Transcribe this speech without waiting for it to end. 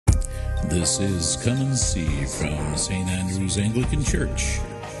This is Come and See from St. Andrew's Anglican Church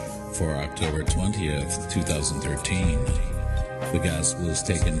for October 20th, 2013. The Gospel is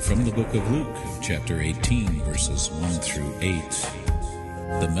taken from the book of Luke, chapter 18, verses 1 through 8.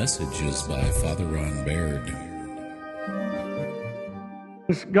 The message is by Father Ron Baird.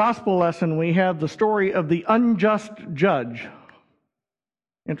 This Gospel lesson, we have the story of the unjust judge.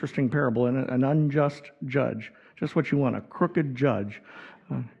 Interesting parable, isn't it? An unjust judge. Just what you want, a crooked judge.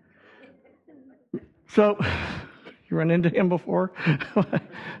 So, you run into him before?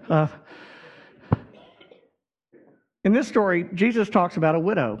 In this story, Jesus talks about a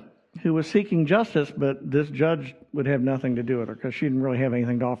widow who was seeking justice, but this judge would have nothing to do with her because she didn't really have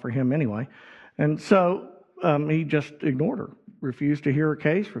anything to offer him anyway. And so he just ignored her, refused to hear her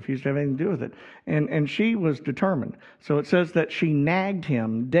case, refused to have anything to do with it. And she was determined. So it says that she nagged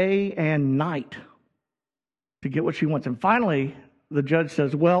him day and night to get what she wants. And finally, the judge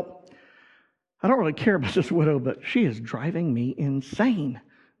says, well, I don't really care about this widow, but she is driving me insane.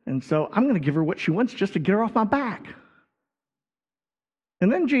 And so I'm going to give her what she wants just to get her off my back.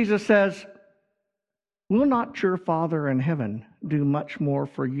 And then Jesus says, will not your Father in heaven do much more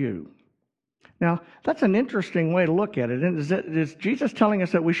for you? Now, that's an interesting way to look at it. Is Jesus telling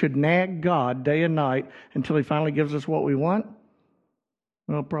us that we should nag God day and night until he finally gives us what we want?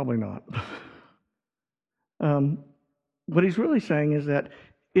 Well, probably not. What he's really saying is that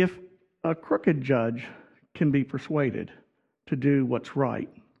if a crooked judge can be persuaded to do what's right,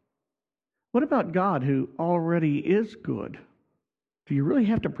 what about God who already is good? Do you really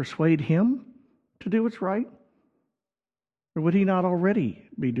have to persuade him to do what's right? Or would he not already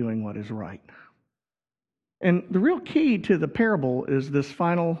be doing what is right? And the real key to the parable is this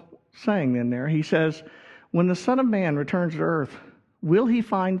final saying in there. He says, when the Son of Man returns to earth, will he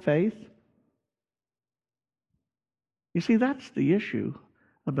find faith? You see, that's the issue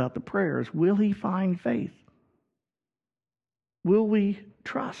about the prayers. Will he find faith? Will we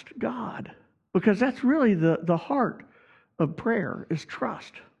trust God? Because that's really the heart of prayer, is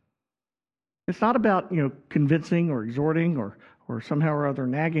trust. It's not about, convincing or exhorting or somehow or other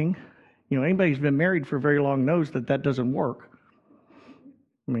nagging. Anybody who's been married for very long knows that doesn't work.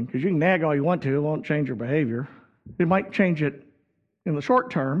 Because you can nag all you want to, it won't change your behavior. It might change it in the short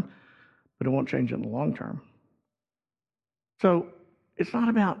term, but it won't change it in the long term. So it's not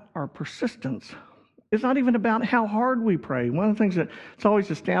about our persistence. It's not even about how hard we pray. One of the things that's always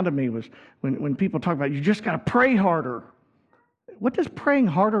astounded me was when people talk about, you just got to pray harder. What does praying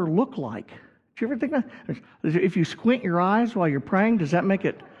harder look like? Do you ever think that? If you squint your eyes while you're praying, does that make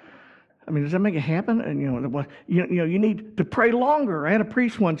it happen? And you need to pray longer. I had a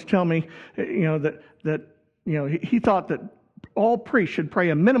priest once tell me, that he thought that all priests should pray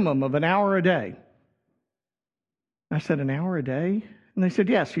a minimum of an hour a day. I said, an hour a day? And they said,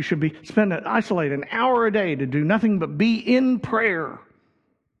 yes, you should isolate an hour a day to do nothing but be in prayer.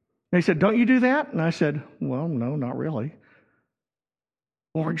 They said, don't you do that? And I said, well, no, not really.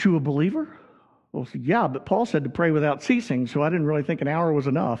 Well, aren't you a believer? Well, I said, yeah, but Paul said to pray without ceasing, so I didn't really think an hour was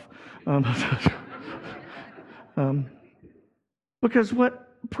enough. Because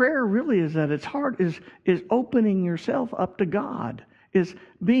what prayer really is at its heart is opening yourself up to God, is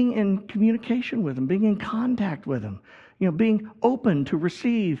being in communication with him, being in contact with him, being open to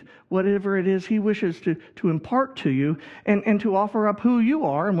receive whatever it is he wishes to impart to you and to offer up who you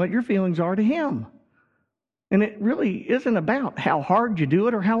are and what your feelings are to him. And it really isn't about how hard you do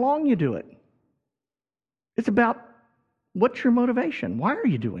it or how long you do it. It's about what's your motivation? Why are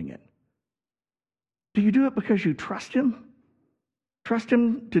you doing it? Do you do it because you trust him? Trust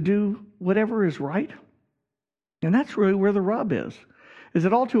him to do whatever is right? And that's really where the rub is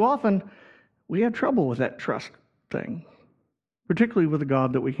that all too often we have trouble with that trust thing, particularly with a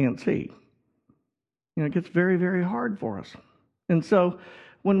God that we can't see. It gets very, very hard for us. And so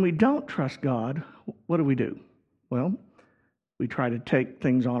when we don't trust God, what do? Well, we try to take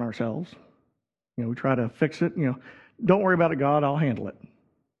things on ourselves. We try to fix it. Don't worry about it, God, I'll handle it.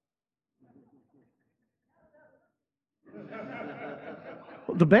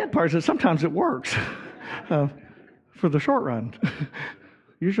 The bad part is that sometimes it works for the short run,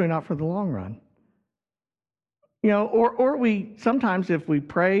 usually not for the long run. Or we sometimes, if we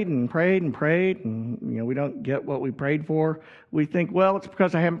prayed and we don't get what we prayed for, we think, well, it's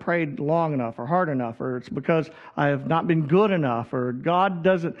because I haven't prayed long enough or hard enough, or it's because I have not been good enough, or God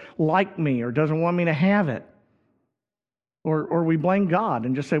doesn't like me or doesn't want me to have it. Or we blame God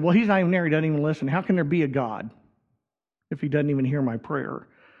and just say, well, he's not even there, he doesn't even listen. How can there be a God if he doesn't even hear my prayer?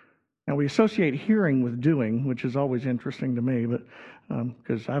 Now, we associate hearing with doing, which is always interesting to me, but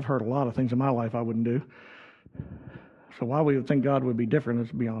because I've heard a lot of things in my life I wouldn't do. So why we would think God would be different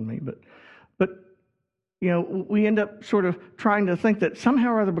is beyond me. But we end up sort of trying to think that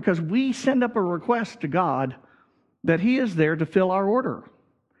somehow or other, because we send up a request to God, that he is there to fill our order.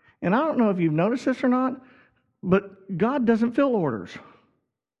 And I don't know if you've noticed this or not, but God doesn't fill orders.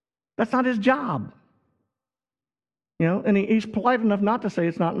 That's not his job. And he's polite enough not to say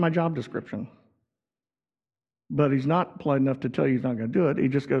it's not in my job description. But he's not polite enough to tell you he's not going to do it. He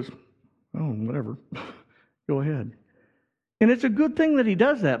just goes, oh, whatever. Go ahead. And it's a good thing that he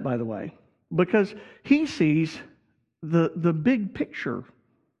does that, by the way, because he sees the big picture,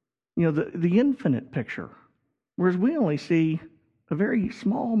 the infinite picture, whereas we only see a very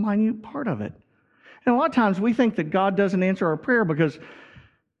small, minute part of it. And a lot of times we think that God doesn't answer our prayer because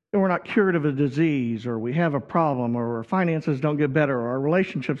we're not cured of a disease, or we have a problem, or our finances don't get better, or our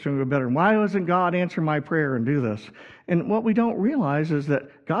relationships don't get better. And why doesn't God answer my prayer and do this? And what we don't realize is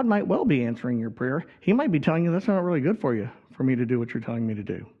that God might well be answering your prayer. He might be telling you that's not really good for you, for me to do what you're telling me to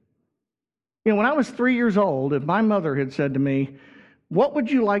do. When I was 3 years old, if my mother had said to me, what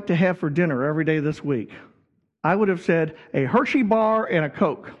would you like to have for dinner every day this week? I would have said a Hershey bar and a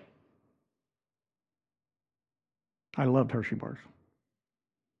Coke. I loved Hershey bars.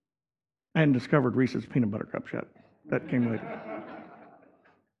 I hadn't discovered Reese's peanut butter cups yet. That came later.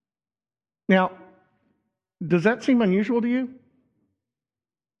 Now, does that seem unusual to you?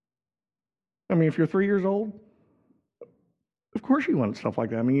 I mean, if you're 3 years old, of course you want stuff like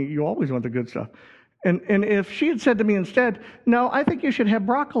that. I mean, you always want the good stuff. And if she had said to me instead, no, I think you should have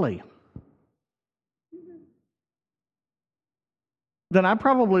broccoli, then I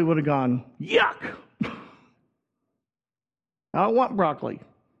probably would have gone, yuck. I don't want broccoli.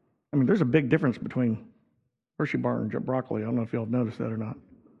 I mean, there's a big difference between Hershey bar and broccoli. I don't know if y'all have noticed that or not.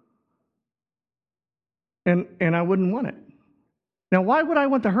 And I wouldn't want it. Now, why would I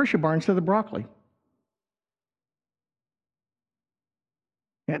want the Hershey bar instead of the broccoli?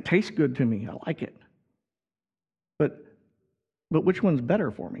 It tastes good to me. I like it. But which one's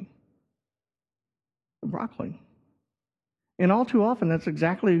better for me? The broccoli. And all too often, that's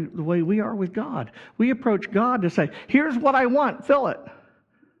exactly the way we are with God. We approach God to say, here's what I want, fill it.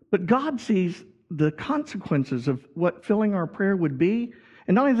 But God sees the consequences of what filling our prayer would be,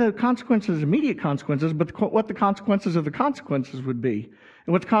 and not only the consequences, immediate consequences, but what the consequences of the consequences would be,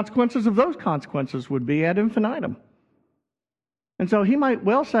 and what the consequences of those consequences would be ad infinitum. And so he might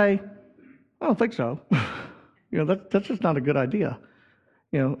well say, I don't think so. That's just not a good idea.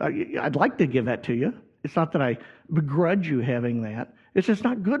 I'd like to give that to you. It's not that I begrudge you having that. It's just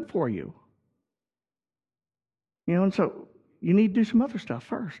not good for you. And so you need to do some other stuff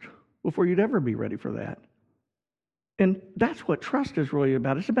first before you'd ever be ready for that. And that's what trust is really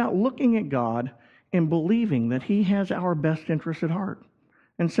about. It's about looking at God and believing that he has our best interest at heart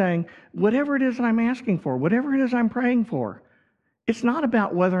and saying, whatever it is that I'm asking for, whatever it is I'm praying for, it's not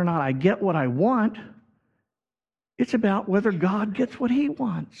about whether or not I get what I want. It's about whether God gets what he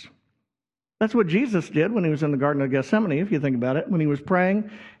wants. That's what Jesus did when he was in the Garden of Gethsemane, if you think about it. When he was praying,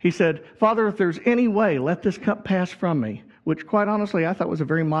 he said, Father, if there's any way, let this cup pass from me, which quite honestly I thought was a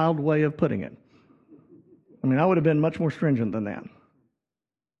very mild way of putting it. I mean, I would have been much more stringent than that.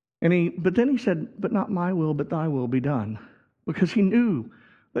 But then he said, but not my will, but thy will be done. Because he knew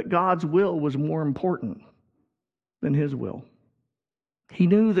that God's will was more important than his will. He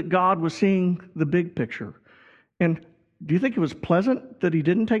knew that God was seeing the big picture. And do you think it was pleasant that he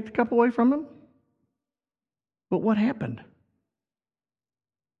didn't take the cup away from him? But what happened?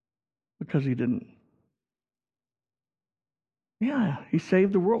 Because he didn't. Yeah, he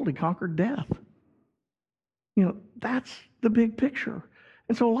saved the world. He conquered death. That's the big picture.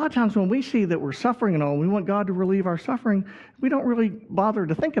 And so a lot of times when we see that we're suffering and all, we want God to relieve our suffering, we don't really bother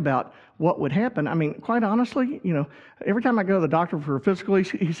to think about what would happen. I mean, quite honestly, every time I go to the doctor for a physical,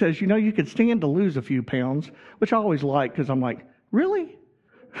 he says, you could stand to lose a few pounds, which I always like because I'm like, really?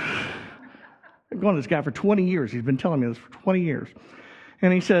 I've gone to this guy for 20 years. He's been telling me this for 20 years.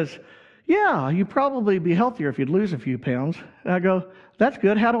 And he says, yeah, you'd probably be healthier if you'd lose a few pounds. And I go, that's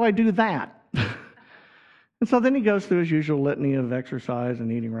good. How do I do that? And so then he goes through his usual litany of exercise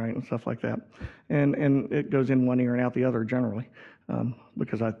and eating right and stuff like that. And it goes in one ear and out the other generally,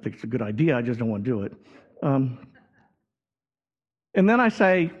 because I think it's a good idea. I just don't want to do it. And then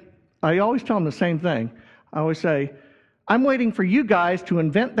I always tell him the same thing. I always say, I'm waiting for you guys to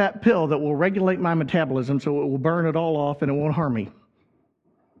invent that pill that will regulate my metabolism so it will burn it all off and it won't harm me.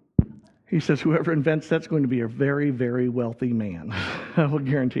 He says, whoever invents that's going to be a very, very wealthy man. I will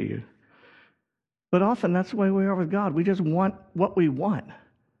guarantee you. But often that's the way we are with God. We just want what we want.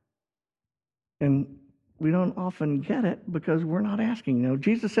 And we don't often get it because we're not asking.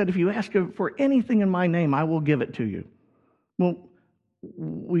 Jesus said, if you ask for anything in my name, I will give it to you. Well,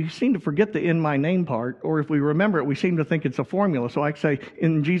 we seem to forget the in my name part, or if we remember it, we seem to think it's a formula. So I say,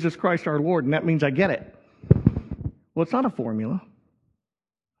 in Jesus Christ our Lord, and that means I get it. Well, it's not a formula.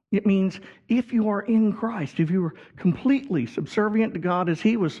 It means if you are in Christ, if you are completely subservient to God as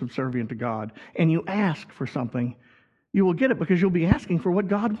he was subservient to God, and you ask for something, you will get it because you'll be asking for what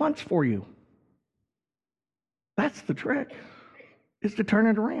God wants for you. That's the trick, is to turn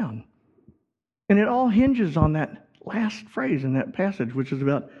it around. And it all hinges on that last phrase in that passage, which is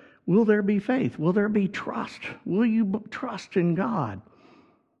about, will there be faith? Will there be trust? Will you trust in God?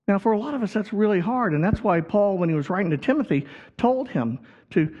 Now, for a lot of us, that's really hard, and that's why Paul, when he was writing to Timothy, told him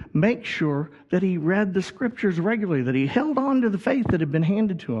to make sure that he read the Scriptures regularly, that he held on to the faith that had been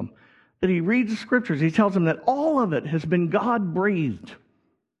handed to him, that he reads the Scriptures. He tells him that all of it has been God-breathed. Isn't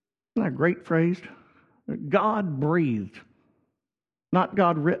that a great phrase? God-breathed. Not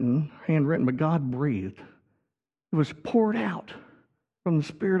God-written, handwritten, but God-breathed. It was poured out from the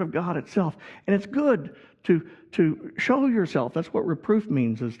Spirit of God itself. And it's good to show yourself. That's what reproof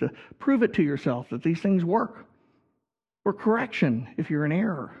means, is to prove it to yourself that these things work. For correction, if you're in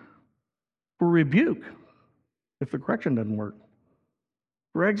error. For rebuke, if the correction doesn't work.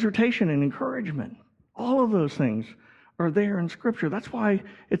 For exhortation and encouragement. All of those things are there in Scripture. That's why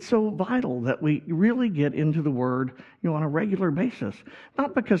it's so vital that we really get into the Word, on a regular basis.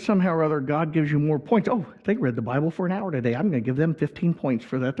 Not because somehow or other God gives you more points. Oh, they read the Bible for an hour today. I'm going to give them 15 points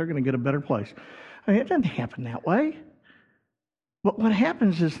for that. They're going to get a better place. I mean, it doesn't happen that way. But what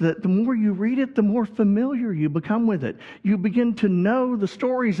happens is that the more you read it, the more familiar you become with it. You begin to know the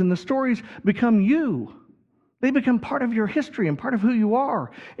stories, and the stories become you. They become part of your history and part of who you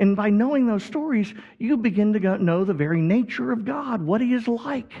are. And by knowing those stories, you begin to know the very nature of God, what he is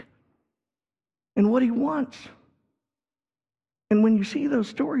like, and what he wants. And when you see those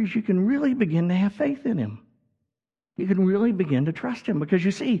stories, you can really begin to have faith in him. You can really begin to trust him, because you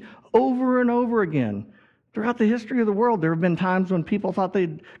see, over and over again, throughout the history of the world, there have been times when people thought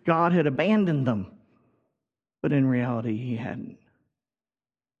God had abandoned them. But in reality, he hadn't.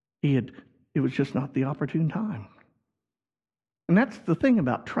 It was just not the opportune time. And that's the thing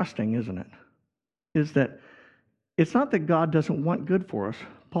about trusting, isn't it? Is that it's not that God doesn't want good for us.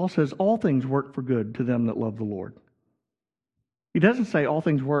 Paul says all things work for good to them that love the Lord. He doesn't say all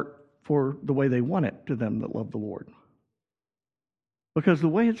things work for the way they want it to them that love the Lord. Because the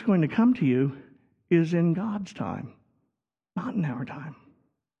way it's going to come to you is in God's time, not in our time.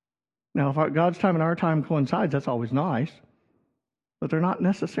 Now, if God's time and our time coincides, that's always nice. But they're not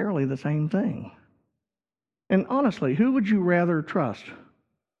necessarily the same thing. And honestly, who would you rather trust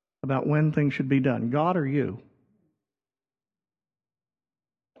about when things should be done, God or you?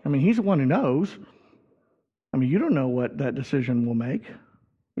 I mean, he's the one who knows. I mean, you don't know what that decision will make,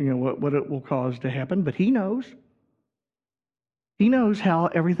 what it will cause to happen, but he knows. He knows how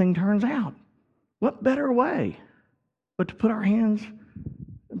everything turns out. What better way but to put our hands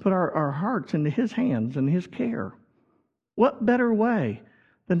and put our hearts into his hands and his care? What better way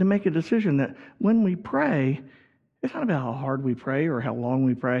than to make a decision that when we pray, it's not about how hard we pray or how long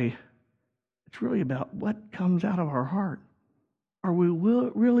we pray. It's really about what comes out of our heart. Are we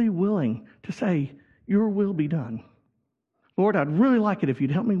really willing to say, your will be done? Lord, I'd really like it if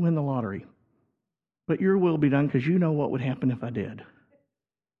you'd help me win the lottery. But your will be done, because you know what would happen if I did.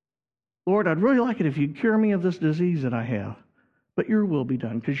 Lord, I'd really like it if you'd cure me of this disease that I have. But your will be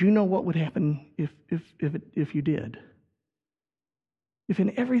done, because you know what would happen if you did. If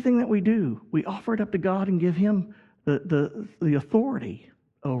in everything that we do, we offer it up to God and give him the authority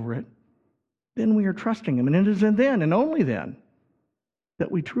over it, then we are trusting him. And it is then and only then that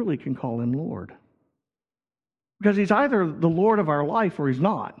we truly can call him Lord. Because he's either the Lord of our life or he's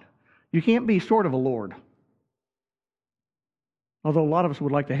not. You can't be sort of a Lord. Although a lot of us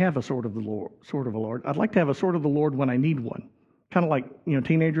would like to have a sort of a Lord. I'd like to have a sort of the Lord when I need one. Kind of like,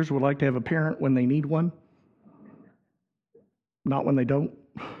 teenagers would like to have a parent when they need one. Not when they don't.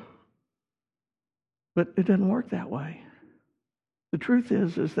 But it doesn't work that way. The truth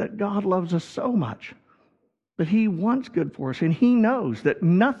is that God loves us so much that he wants good for us, and he knows that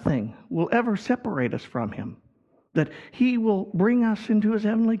nothing will ever separate us from him, that he will bring us into his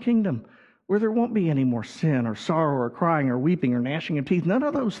heavenly kingdom where there won't be any more sin or sorrow or crying or weeping or gnashing of teeth. None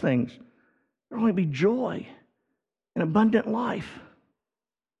of those things. There will only be joy and abundant life.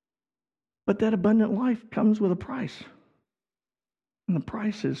 But that abundant life comes with a price. And the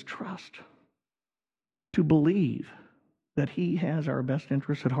price is trust. To believe that he has our best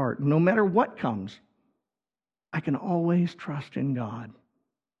interests at heart. No matter what comes, I can always trust in God.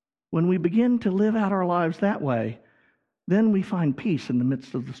 When we begin to live out our lives that way, then we find peace in the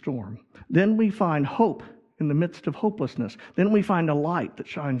midst of the storm. Then we find hope in the midst of hopelessness. Then we find a light that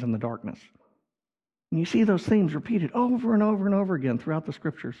shines in the darkness. And you see those themes repeated over and over and over again throughout the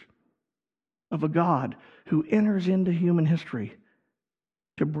Scriptures of a God who enters into human history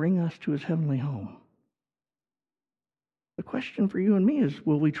to bring us to his heavenly home. The question for you and me is,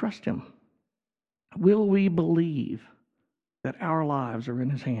 will we trust him? Will we believe that our lives are in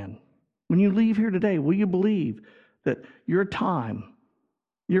his hand? When you leave here today, will you believe that your time,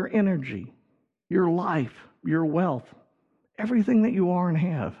 your energy, your life, your wealth, everything that you are and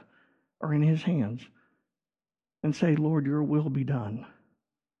have are in his hands? And say, Lord, your will be done.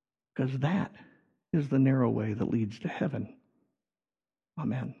 Because that is the narrow way that leads to heaven.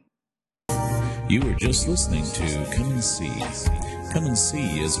 Amen. You were just listening to Come and See. Come and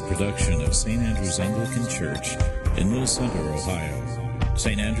See is a production of St. Andrew's Anglican Church in Mill Center, Ohio.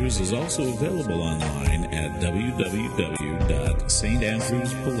 St. Andrew's is also available online at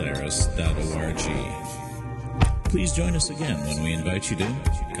www.standrewspolaris.org. Please join us again when we invite you to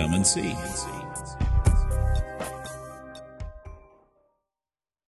Come and See.